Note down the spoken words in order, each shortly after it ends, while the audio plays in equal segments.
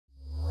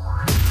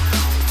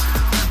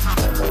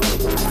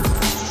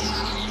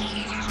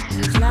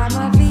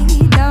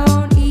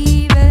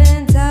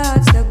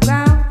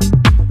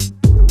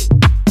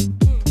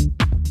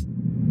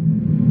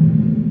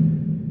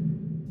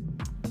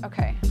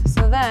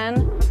then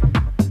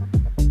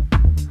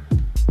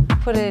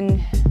put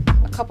in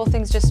a couple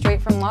things just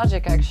straight from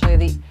Logic, actually.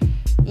 The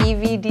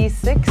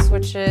EVD6,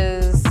 which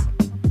is, I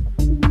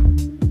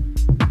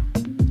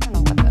don't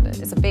know what that is.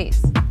 It's a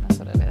bass. That's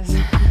what it is.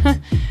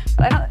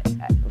 But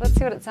let's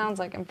see what it sounds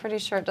like. I'm pretty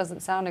sure it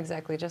doesn't sound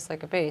exactly just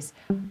like a bass.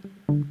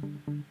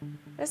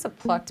 It's a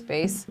plucked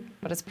bass,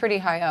 but it's pretty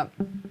high up.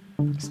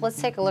 So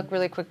let's take a look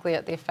really quickly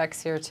at the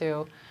effects here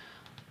too.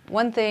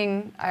 One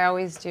thing I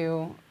always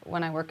do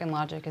when I work in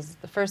Logic is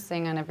the first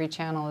thing on every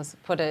channel is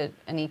put an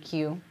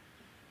EQ.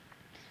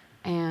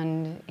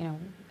 And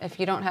if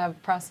you don't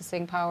have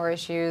processing power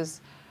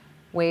issues,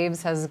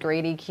 Waves has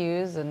great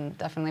EQs and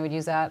definitely would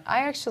use that. I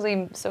actually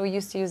am so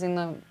used to using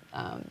the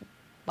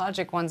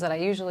Logic ones that I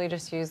usually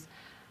just use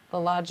the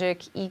Logic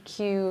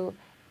EQ8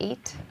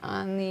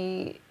 on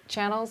the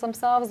channels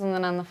themselves, and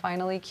then on the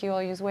final EQ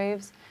I'll use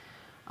Waves.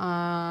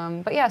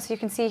 But yeah, so you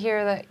can see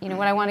here that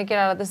what I want to get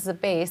out of this is a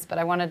bass, but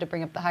I wanted to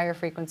bring up the higher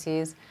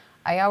frequencies.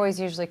 I always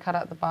usually cut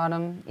out the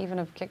bottom, even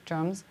of kick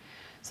drums.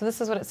 So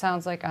this is what it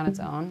sounds like on its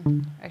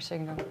own.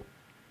 Actually, I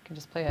can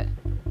just play it,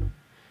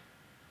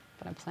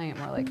 but I'm playing it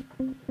more like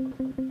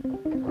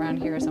around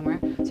here somewhere.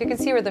 So you can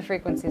see where the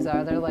frequencies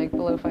are. They're like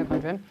below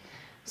 500.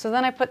 So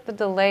then I put the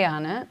delay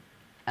on it,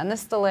 and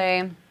this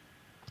delay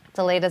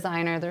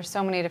designer, there's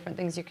so many different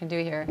things you can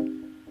do here.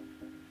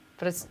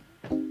 But it's,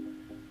 if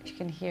you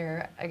can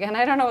hear, again,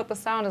 I don't know what the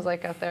sound is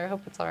like out there. I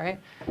hope it's all right.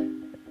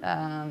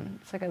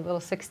 It's like a little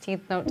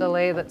 16th note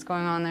delay that's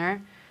going on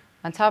there.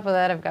 On top of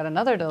that, I've got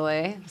another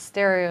delay,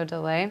 stereo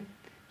delay,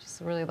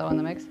 just really low in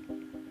the mix.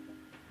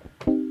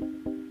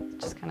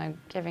 Just kind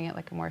of giving it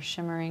like a more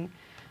shimmering.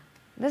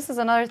 This is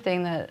another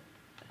thing that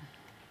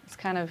it's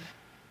kind of,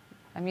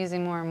 I'm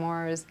using more and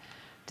more is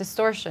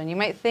distortion. You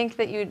might think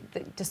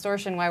that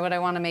distortion, why would I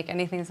want to make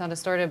anything sound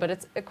distorted? But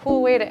it's a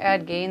cool way to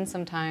add gain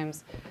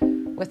sometimes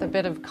with a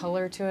bit of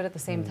color to it at the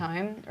same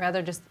time.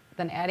 Rather just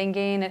than adding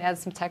gain, it adds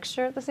some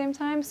texture at the same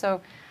time. So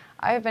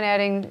I've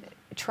been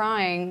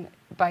trying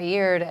by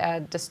ear to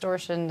add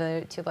distortion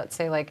to let's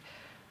say like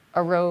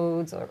a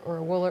Rhodes or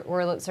a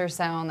Wurlitzer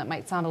sound that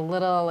might sound a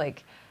little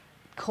like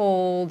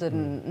cold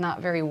and not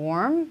very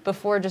warm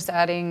before just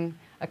adding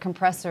a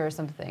compressor or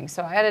something.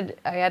 So I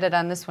added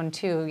on this one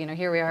too.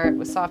 Here we are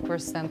with software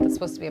synth. It's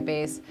supposed to be a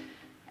bass.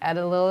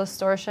 Added a little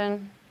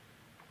distortion,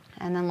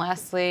 and then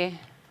lastly,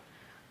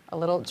 a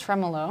little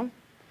tremolo.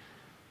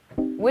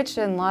 Which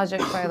in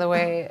Logic, by the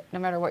way, no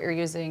matter what you're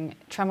using,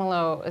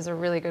 tremolo is a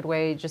really good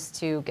way just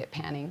to get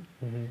panning.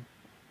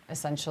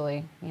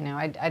 Essentially,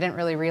 I didn't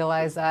really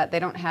realize that they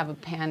don't have a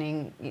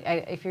panning.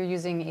 If you're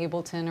using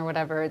Ableton or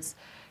whatever, it's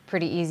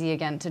pretty easy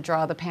again to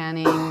draw the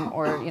panning,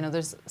 or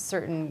there's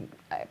certain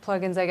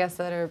plugins I guess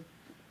that are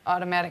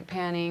automatic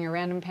panning or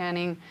random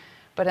panning,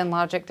 but in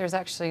Logic there's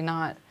actually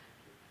not,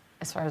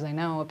 as far as I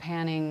know, a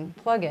panning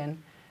plugin.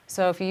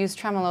 So if you use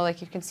tremolo,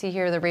 like you can see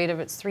here, the rate of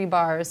it's 3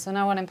 bars. So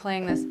now when I'm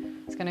playing this,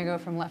 it's going to go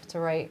from left to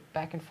right,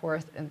 back and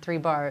forth in 3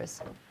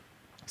 bars.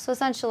 So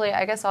essentially,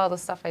 I guess all the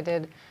stuff I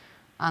did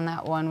on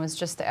that one was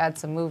just to add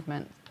some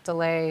movement,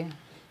 delay,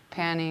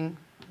 panning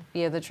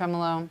via the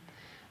tremolo,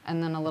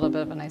 and then a little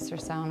bit of a nicer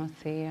sound with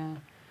the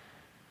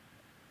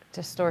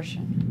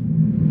distortion.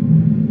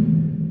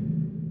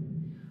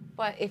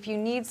 But if you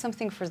need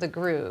something for the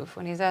groove,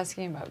 when he's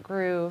asking about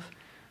groove,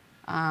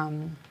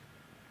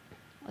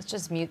 let's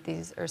just mute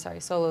these, or sorry,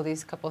 solo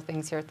these couple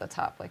things here at the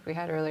top like we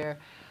had earlier.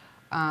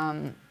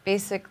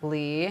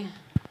 Basically,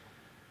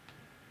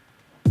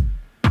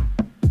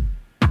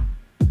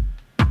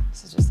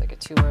 this is just like a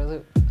 2-bar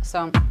loop.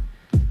 So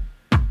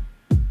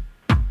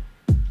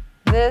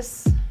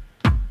this,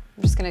 I'm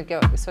just gonna go,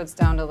 so it's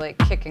down to like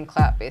kick and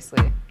clap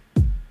basically,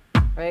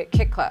 right?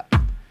 Kick, clap.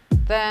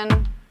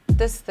 Then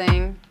this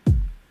thing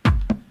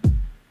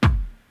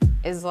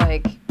is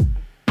like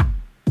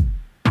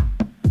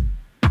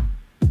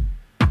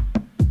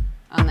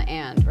on the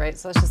and, right?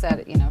 So let's just add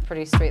it,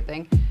 pretty straight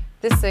thing.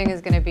 This thing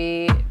is gonna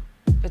be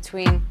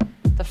between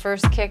the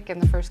first kick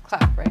and the first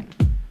clap, right?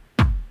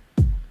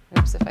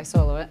 Oops, if I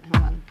solo it,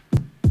 hold on.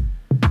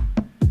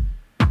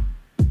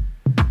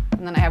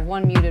 And then I have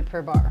 1 muted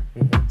per bar.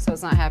 So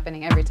it's not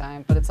happening every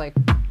time, but it's like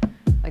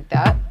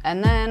that.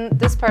 And then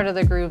this part of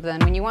the groove then,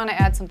 when you want to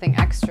add something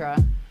extra,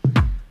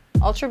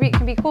 Ultra Beat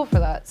can be cool for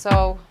that.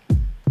 So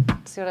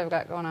let's see what I've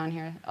got going on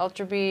here.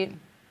 Ultra Beat.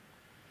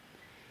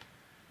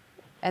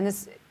 And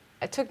this,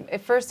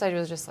 at first I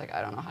was just like,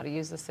 I don't know how to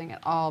use this thing at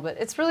all, but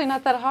it's really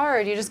not that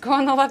hard. You just go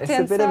on the left-hand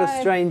side. It's a bit of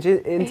a strange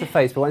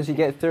interface, but once you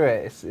get through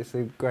it, it's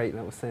a great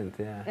little synth,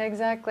 yeah.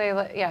 Exactly,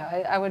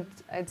 yeah,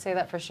 I'd say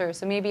that for sure.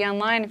 So maybe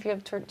online, if you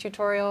have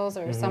tutorials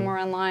or somewhere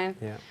online,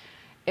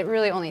 it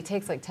really only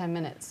takes like 10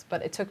 minutes,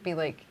 but it took me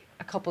like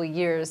a couple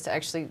years to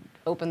actually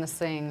open this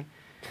thing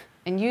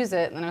and use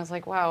it, and I was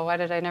like, wow, why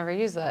did I never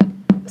use that?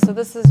 So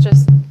this is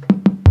just,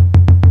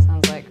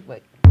 sounds like,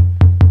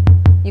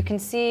 you can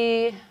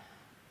see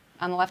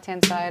on the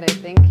left-hand side, I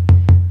think,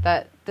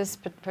 that this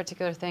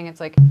particular thing,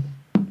 it's like,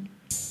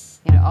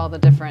 all the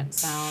different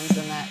sounds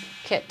in that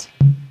kit.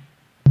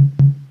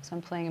 So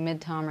I'm playing a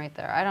mid-tom right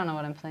there. I don't know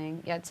what I'm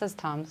playing. Yeah, it says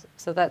toms.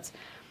 So that's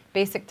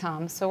basic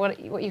toms. So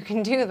what you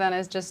can do then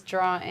is just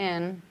draw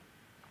in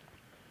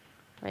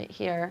right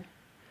here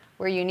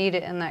where you need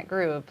it in that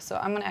groove. So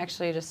I'm going to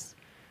actually just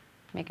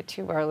make a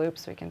 2-bar loop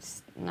so we can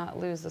not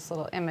lose this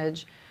little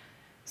image.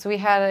 So we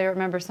had, I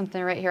remember,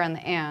 something right here on the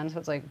and, so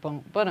it's like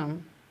boom,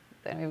 boom.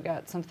 Then we've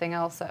got something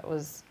else that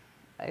was,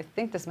 I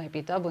think this might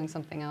be doubling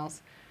something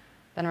else.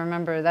 Then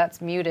remember, that's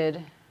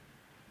muted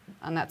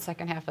on that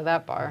second half of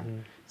that bar. Mm-hmm.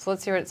 So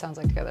let's hear what it sounds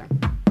like together.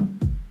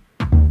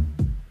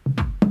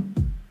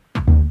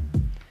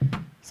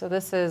 So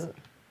this is,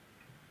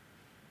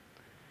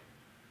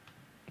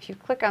 if you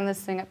click on this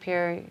thing up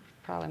here,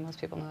 probably most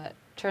people know that,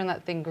 turn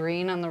that thing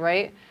green on the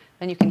right,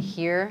 then you can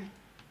hear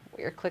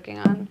what you're clicking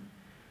on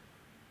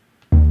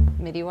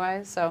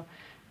MIDI-wise. So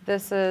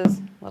this is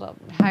a little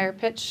higher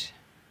pitch,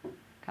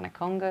 kind of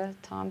conga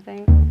tom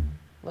thing,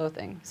 low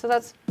thing. So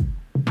that's,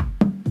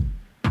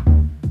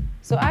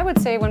 so I would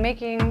say when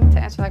making, to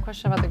answer that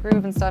question about the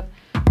groove and stuff,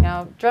 you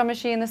know, drum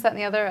machine, this, that, and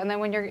the other, and then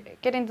when you're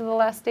getting to the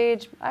last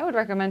stage, I would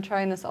recommend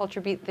trying this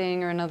ultra beat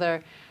thing or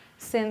another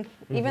synth,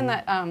 even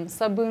that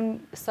sub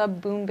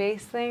boom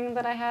bass thing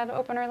that I had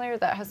open earlier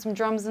that has some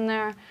drums in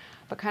there,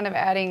 but kind of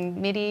adding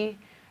MIDI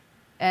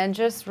and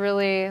just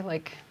really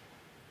like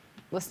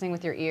listening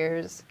with your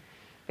ears,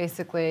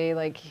 basically.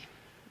 Like,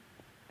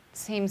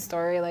 same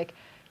story, like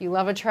you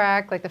love a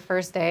track like the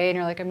first day and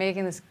you're like, I'm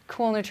making this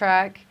cool new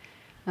track,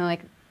 and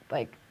like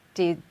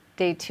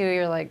day 2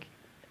 you're like,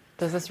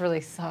 does this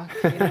really suck?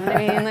 You know what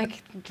I mean?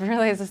 Like,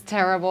 really, is this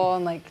terrible?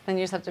 And like, then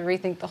you just have to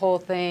rethink the whole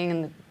thing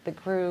and the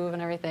groove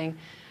and everything.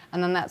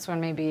 And then that's when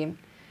maybe,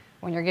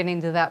 when you're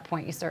getting to that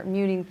point, you start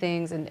muting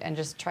things and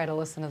just try to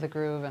listen to the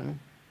groove and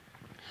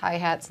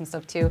hi-hats and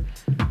stuff too.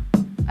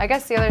 I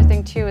guess the other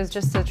thing too is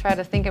just to try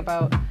to think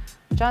about,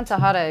 John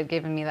Tejada had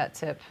given me that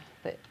tip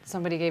that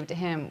somebody gave to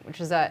him,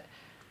 which is that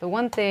the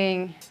one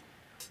thing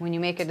when you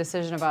make a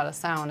decision about a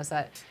sound is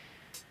that,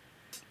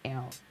 you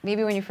know,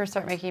 maybe when you first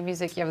start making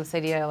music, you have this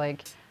idea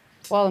like,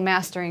 well, the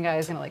mastering guy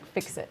is gonna like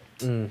fix it.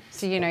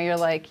 So, you know, you're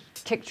like,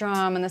 kick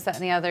drum and this, that,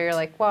 and the other, you're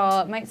like,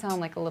 well, it might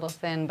sound like a little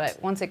thin, but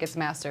once it gets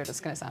mastered, it's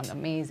gonna sound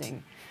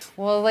amazing.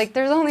 Well, like,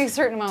 there's only a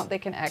certain amount they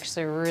can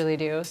actually really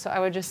do. So I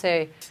would just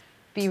say,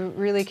 be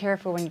really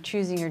careful when you're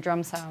choosing your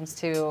drum sounds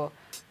to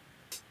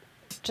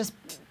just,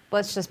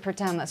 let's just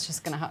pretend that's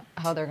just gonna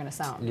how they're gonna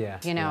sound. Yeah.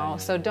 You know,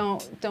 so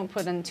don't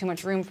put in too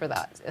much room for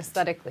that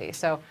aesthetically.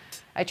 So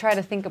I try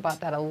to think about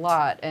that a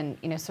lot. And,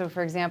 you know, so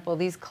for example,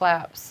 these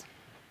claps,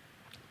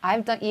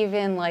 I've done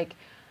even like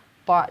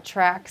bought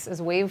tracks as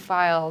WAV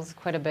files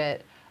quite a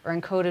bit or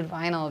encoded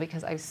vinyl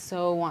because I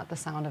so want the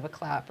sound of a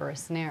clap or a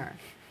snare.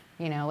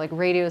 You know, like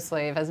Radio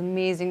Slave has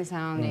amazing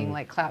sounding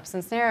like claps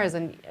and snares,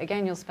 and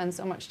again, you'll spend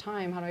so much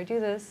time, how do I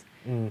do this?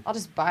 I'll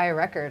just buy a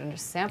record and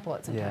just sample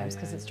it sometimes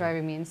because it's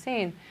driving me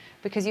insane.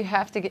 Because you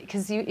have to get,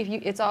 because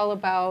it's all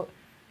about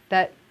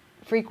that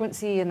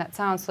frequency and that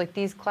sound. So like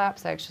these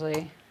claps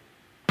actually,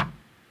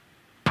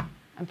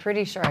 I'm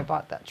pretty sure I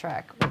bought that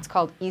track. It's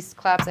called East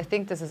Claps. I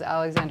think this is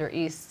Alexander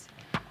East.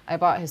 I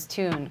bought his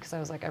tune because I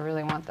was like, I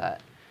really want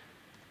that.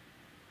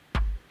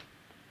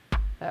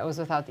 That was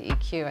without the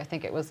EQ. I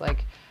think it was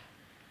like,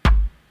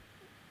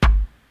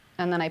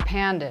 and then I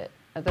panned it.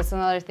 That's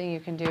another thing you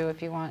can do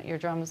if you want your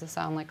drums to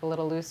sound like a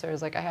little looser,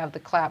 is like I have the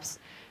claps,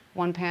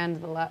 one pan to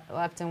the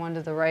left and one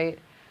to the right,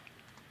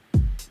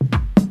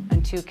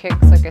 and 2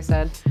 kicks, like I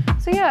said.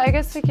 So yeah, I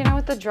guess, like, you know,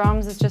 with the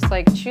drums, it's just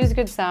like choose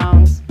good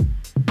sounds,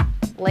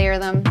 layer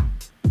them,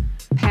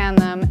 pan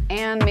them,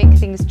 and make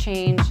things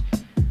change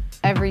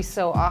every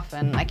so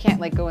often. I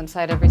can't like go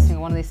inside every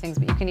single one of these things,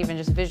 but you can even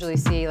just visually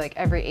see like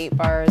every 8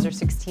 bars or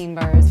 16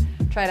 bars,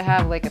 try to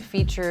have like a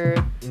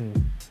feature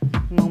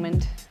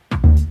moment.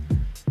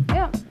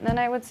 Yeah, then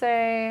I would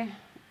say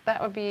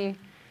that would be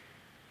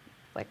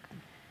like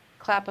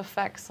clap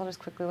effects. I'll just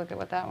quickly look at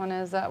what that one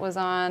is. That was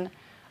on,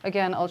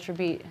 again, Ultra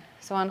Beat.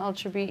 So on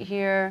Ultra Beat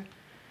here,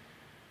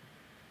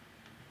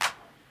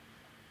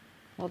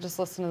 we'll just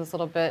listen to this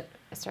little bit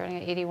starting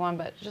at 81,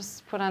 but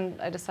just put on,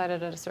 I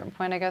decided at a certain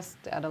point, I guess,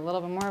 to add a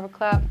little bit more of a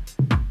clap.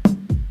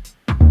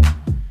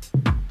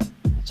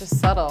 It's just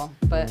subtle,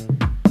 but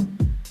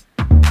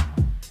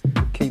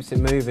keeps it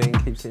moving,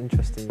 keeps it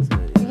interesting,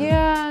 isn't it?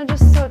 Yeah,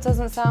 just so it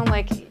doesn't sound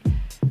like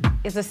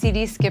it's a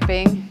CD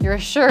skipping. You're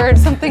assured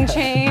something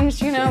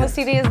changed, you know, the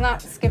CD is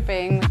not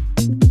skipping.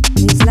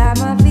 It's like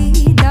my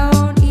feet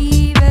don't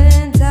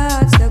even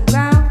touch the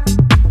ground.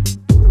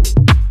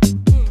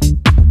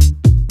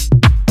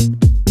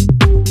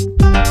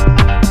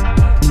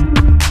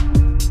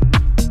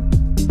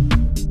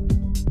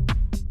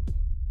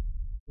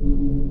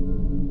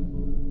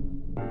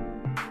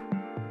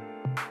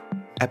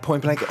 At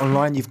Point Blank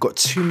Online, you've got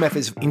 2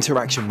 methods of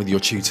interaction with your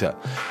tutor.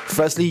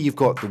 Firstly, you've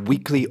got the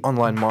weekly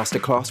online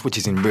masterclass, which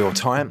is in real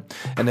time.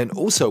 And then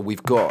also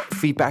we've got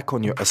feedback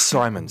on your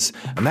assignments,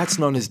 and that's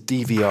known as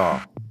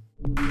DVR.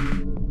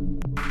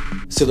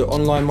 So the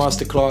online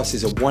masterclass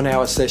is a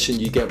 1-hour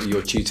session you get with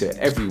your tutor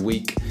every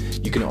week.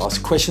 You can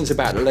ask questions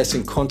about the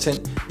lesson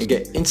content and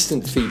get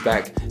instant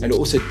feedback, and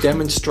also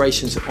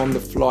demonstrations on the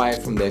fly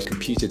from their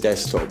computer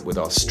desktop with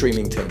our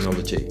streaming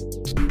technology.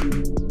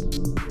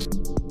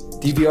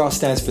 DVR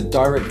stands for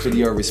Direct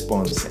Video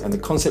Response, and the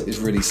concept is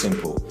really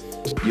simple.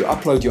 You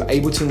upload your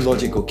Ableton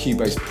Logic or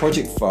Cubase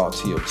project file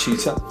to your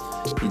tutor,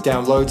 he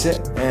downloads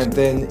it and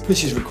then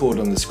pushes record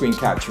on the screen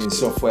capturing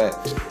software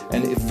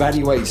and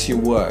evaluates your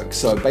work,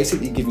 so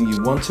basically giving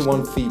you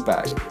one-to-one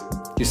feedback.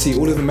 You see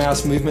all of the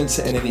mouse movements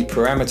and any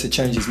parameter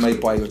changes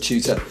made by your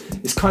tutor.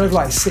 It's kind of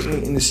like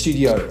sitting in the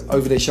studio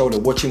over their shoulder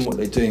watching what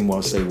they're doing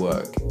whilst they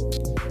work.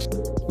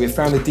 We have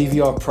found the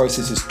DVR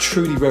process has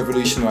truly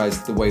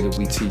revolutionized the way that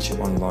we teach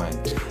online,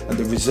 and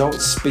the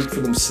results speak for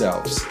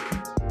themselves.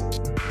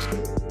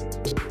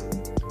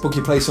 Book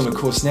your place on the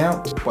course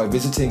now by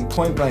visiting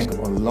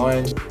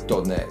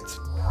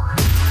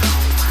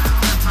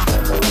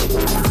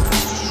pointblankonline.net.